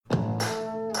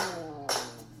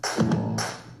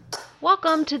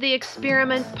Welcome to the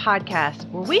Experiment Podcast,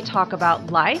 where we talk about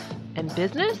life and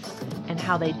business and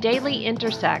how they daily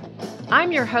intersect.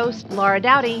 I'm your host, Laura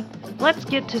Dowdy. Let's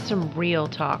get to some real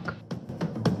talk.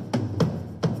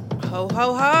 Ho,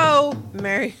 ho, ho!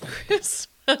 Merry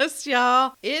Christmas,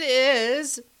 y'all. It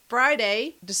is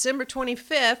Friday, December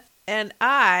 25th, and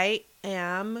I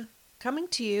am coming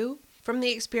to you from the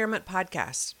Experiment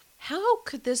Podcast. How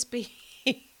could this be?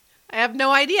 I have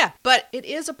no idea, but it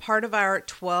is a part of our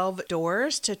 12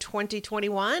 doors to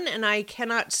 2021, and I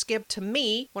cannot skip, to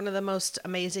me, one of the most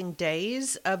amazing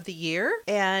days of the year.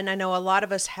 And I know a lot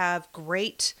of us have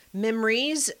great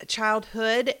memories,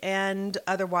 childhood and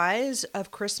otherwise,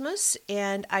 of Christmas.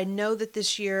 And I know that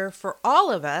this year for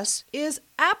all of us is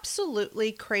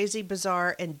absolutely crazy,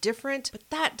 bizarre, and different, but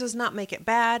that does not make it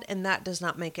bad and that does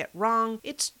not make it wrong.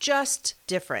 It's just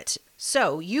different.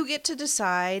 So you get to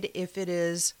decide if it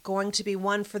is going to be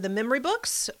one for the memory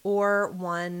books or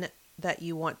one that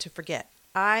you want to forget.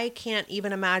 I can't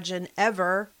even imagine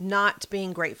ever not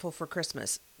being grateful for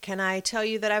Christmas. Can I tell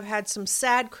you that I've had some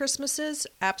sad Christmases?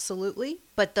 Absolutely.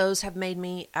 But those have made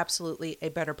me absolutely a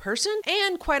better person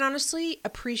and, quite honestly,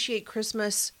 appreciate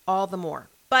Christmas all the more.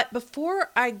 But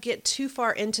before I get too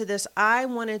far into this, I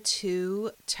wanted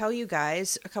to tell you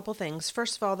guys a couple things.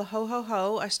 First of all, the ho ho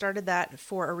ho, I started that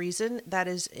for a reason. That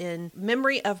is in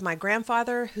memory of my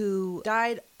grandfather who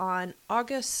died on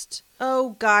August.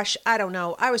 Oh gosh, I don't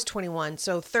know. I was 21,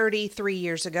 so 33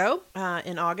 years ago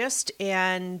in August.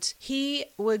 And he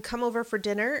would come over for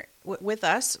dinner with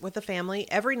us, with the family,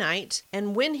 every night.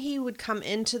 And when he would come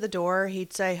into the door,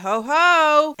 he'd say, ho,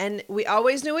 ho. And we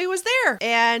always knew he was there.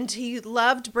 And he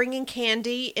loved bringing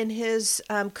candy in his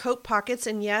coat pockets.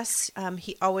 And yes,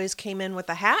 he always came in with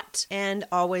a hat and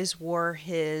always wore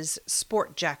his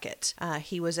sport jacket.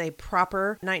 He was a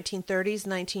proper 1930s,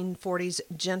 1940s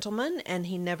gentleman, and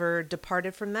he never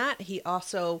departed from that. He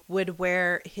also would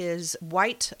wear his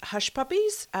white hush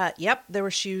puppies. Yep, there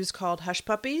were shoes called hush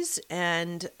puppies,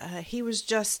 and he was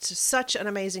just such an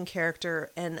amazing character.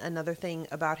 And another thing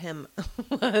about him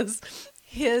was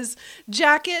his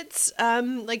jackets.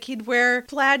 Like he'd wear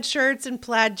plaid shirts and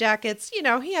plaid jackets. You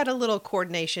know, he had a little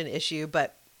coordination issue,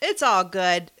 but it's all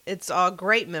good. It's all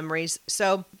great memories.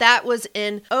 So that was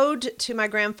an ode to my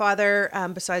grandfather,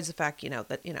 besides the fact,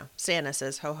 that Santa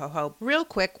says ho, ho, ho. Real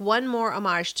quick, one more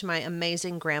homage to my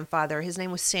amazing grandfather. His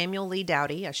name was Samuel Lee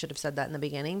Dowdy. I should have said that in the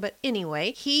beginning. But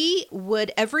anyway, he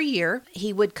would, every year,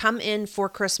 he would come in for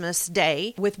Christmas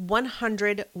Day with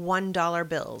 $101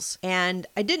 bills. And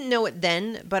I didn't know it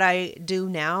then, but I do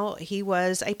now. He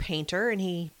was a painter and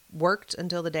he worked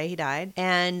until the day he died.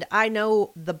 And I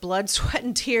know the blood, sweat,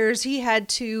 and tears he had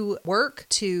to work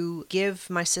to give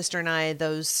my sister and I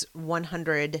those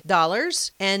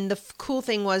 $100. And the cool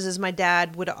thing was my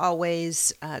dad would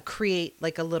always create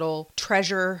like a little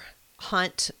treasure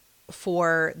hunt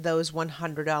for those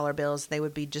 $100 bills. They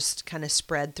would be just kind of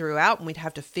spread throughout, and we'd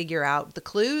have to figure out the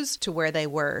clues to where they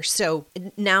were. So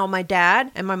now my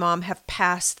dad and my mom have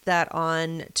passed that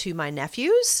on to my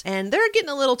nephews, and they're getting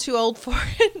a little too old for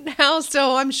it now.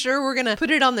 So I'm sure we're going to put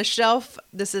it on the shelf.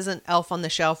 This isn't Elf on the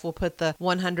Shelf. We'll put the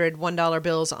 $101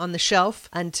 bills on the shelf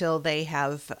until they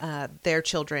have their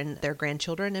children, their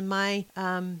grandchildren, and my,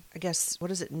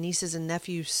 nieces and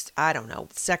nephews. I don't know,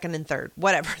 second and third,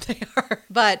 whatever they are.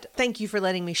 But thank you for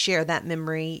letting me share that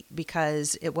memory,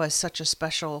 because it was such a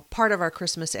special part of our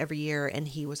Christmas every year, and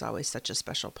he was always such a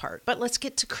special part. But let's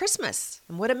get to Christmas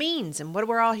and what it means and what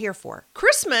we're all here for.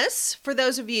 Christmas, for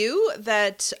those of you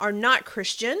that are not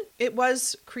Christian, it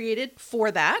was created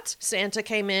for that. Santa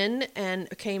came in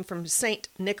and came from Saint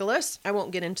Nicholas. I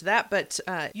won't get into that, but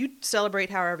you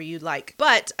celebrate however you like.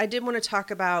 But I did want to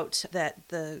talk about that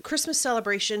the Christmas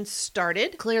celebration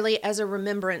started clearly as a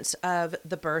remembrance of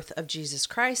the birth of Jesus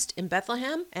Christ in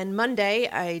Bethlehem. And Monday,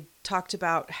 I talked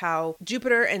about how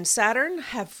Jupiter and Saturn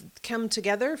have come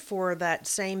together for that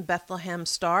same Bethlehem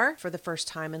star for the first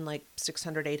time in like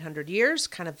 600, 800 years.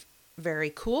 Kind of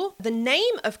very cool. The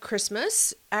name of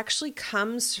Christmas actually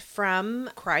comes from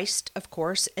Christ, of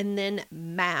course, and then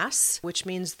Mass, which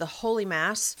means the Holy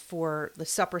Mass for the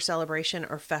supper celebration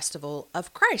or festival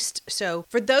of Christ. So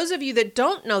for those of you that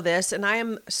don't know this, and I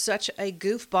am such a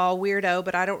goofball weirdo,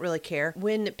 but I don't really care.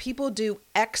 When people do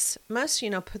Xmas,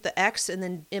 put the X and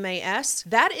then M-A-S,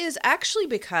 that is actually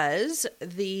because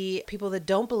the people that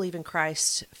don't believe in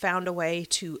Christ found a way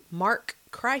to mark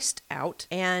Christ out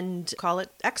and call it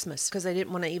Xmas because they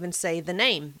didn't want to even say the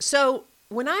name. So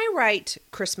when I write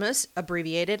Christmas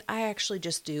abbreviated, I actually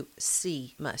just do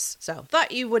C-mus. So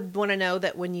thought you would want to know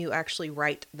that when you actually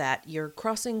write that, you're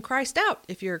crossing Christ out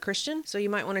if you're a Christian. So you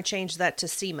might want to change that to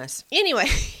C-mus. Anyway,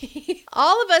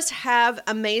 All of us have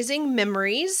amazing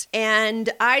memories, and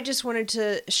I just wanted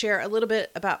to share a little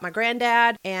bit about my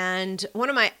granddad. And one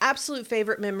of my absolute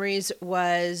favorite memories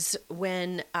was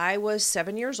when I was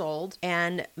 7 years old,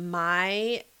 and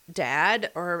my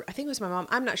dad, or I think it was my mom,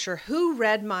 I'm not sure who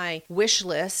read my wish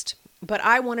list, but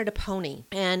I wanted a pony.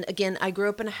 And again, I grew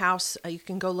up in a house. You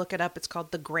can go look it up. It's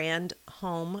called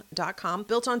thegrandhome.com.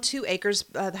 Built on 2 acres.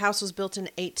 The house was built in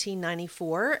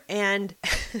 1894. And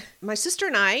my sister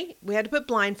and I, we had to put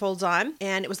blindfolds on.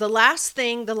 And it was the last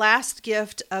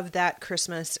gift of that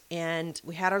Christmas. And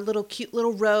we had our little cute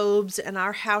little robes and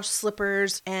our house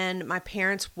slippers. And my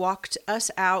parents walked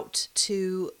us out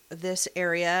to this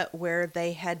area where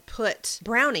they had put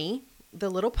Brownie, the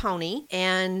little pony,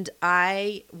 and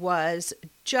I was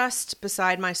just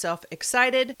beside myself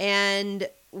excited, and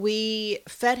we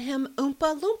fed him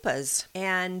Oompa Loompas.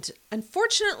 And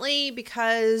unfortunately,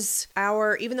 because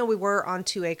even though we were on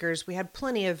 2 acres, we had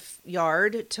plenty of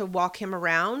yard to walk him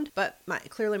around, but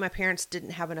clearly my parents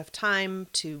didn't have enough time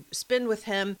to spend with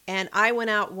him. And I went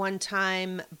out one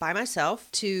time by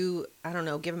myself to, I don't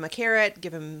know, give him a carrot,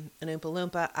 give him an Oompa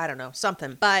Loompa, I don't know,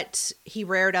 something. But he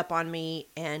reared up on me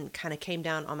and kind of came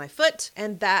down on my foot,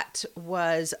 and that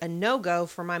was a no-go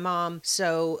for my mom.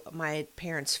 So my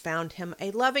parents found him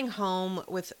a loving home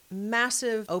with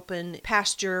massive open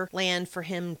pasture land for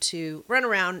him to run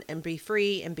around and be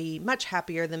free and be much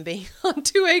happier than being on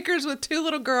 2 acres with 2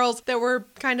 little girls that were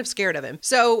kind of scared of him.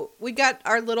 So we got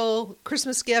our little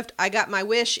Christmas gift. I got my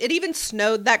wish. It even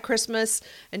snowed that Christmas,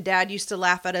 and Dad used to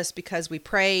laugh at us because we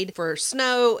prayed for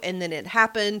snow and then it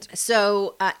happened.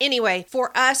 So anyway,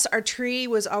 for us, our tree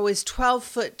was always 12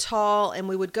 foot tall, and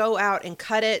we would go out and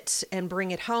cut it and bring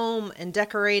it home and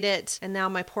decorate it. And now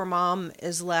my poor mom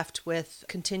is left with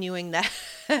continuing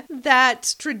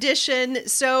that tradition.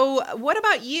 So what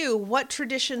about you? What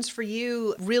traditions for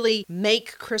you really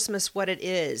make Christmas what it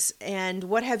is? And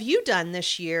what have you done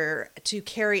this year to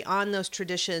carry on those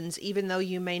traditions, even though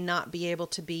you may not be able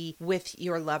to be with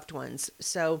your loved ones?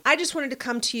 So I just wanted to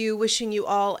come to you wishing you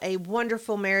all a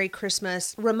wonderful Merry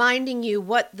Christmas, reminding you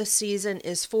what the season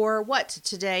is for, what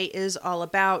today is all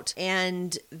about,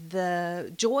 and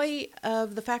the joy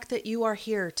of the fact that you are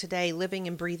here today, living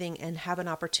and breathing, and have an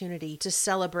opportunity to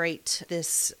celebrate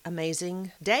this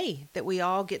amazing day that we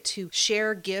all get to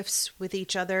share gifts with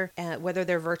each other, whether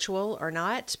they're virtual or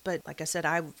not. But like I said,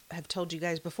 I have told you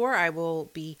guys before, I will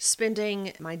be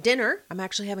spending my dinner. I'm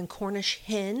actually having Cornish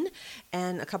hen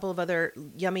and a couple of other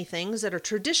yummy things that are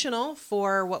traditional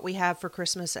for what we have for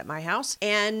Christmas at my house.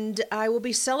 And I will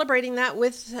be celebrating that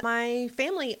with my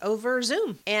family over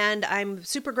Zoom. And I'm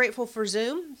super grateful for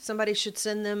Zoom. Somebody should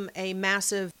send them a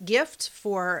massive gift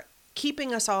for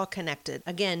keeping us all connected.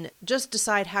 Again, just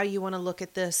decide how you want to look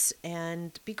at this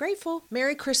and be grateful.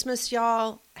 Merry Christmas,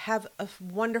 y'all. Have a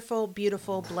wonderful,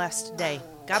 beautiful, blessed day.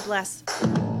 God bless.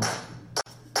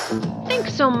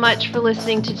 Thanks so much for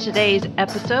listening to today's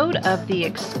episode of the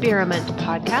Experiment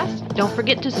Podcast. Don't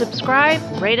forget to subscribe,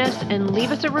 rate us, and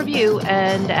leave us a review.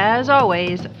 And as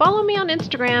always, follow me on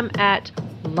Instagram at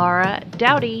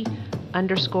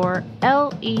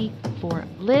LauraDowdy_LE for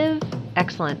live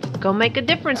excellence. Go make a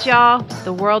difference, y'all.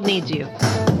 The world needs you.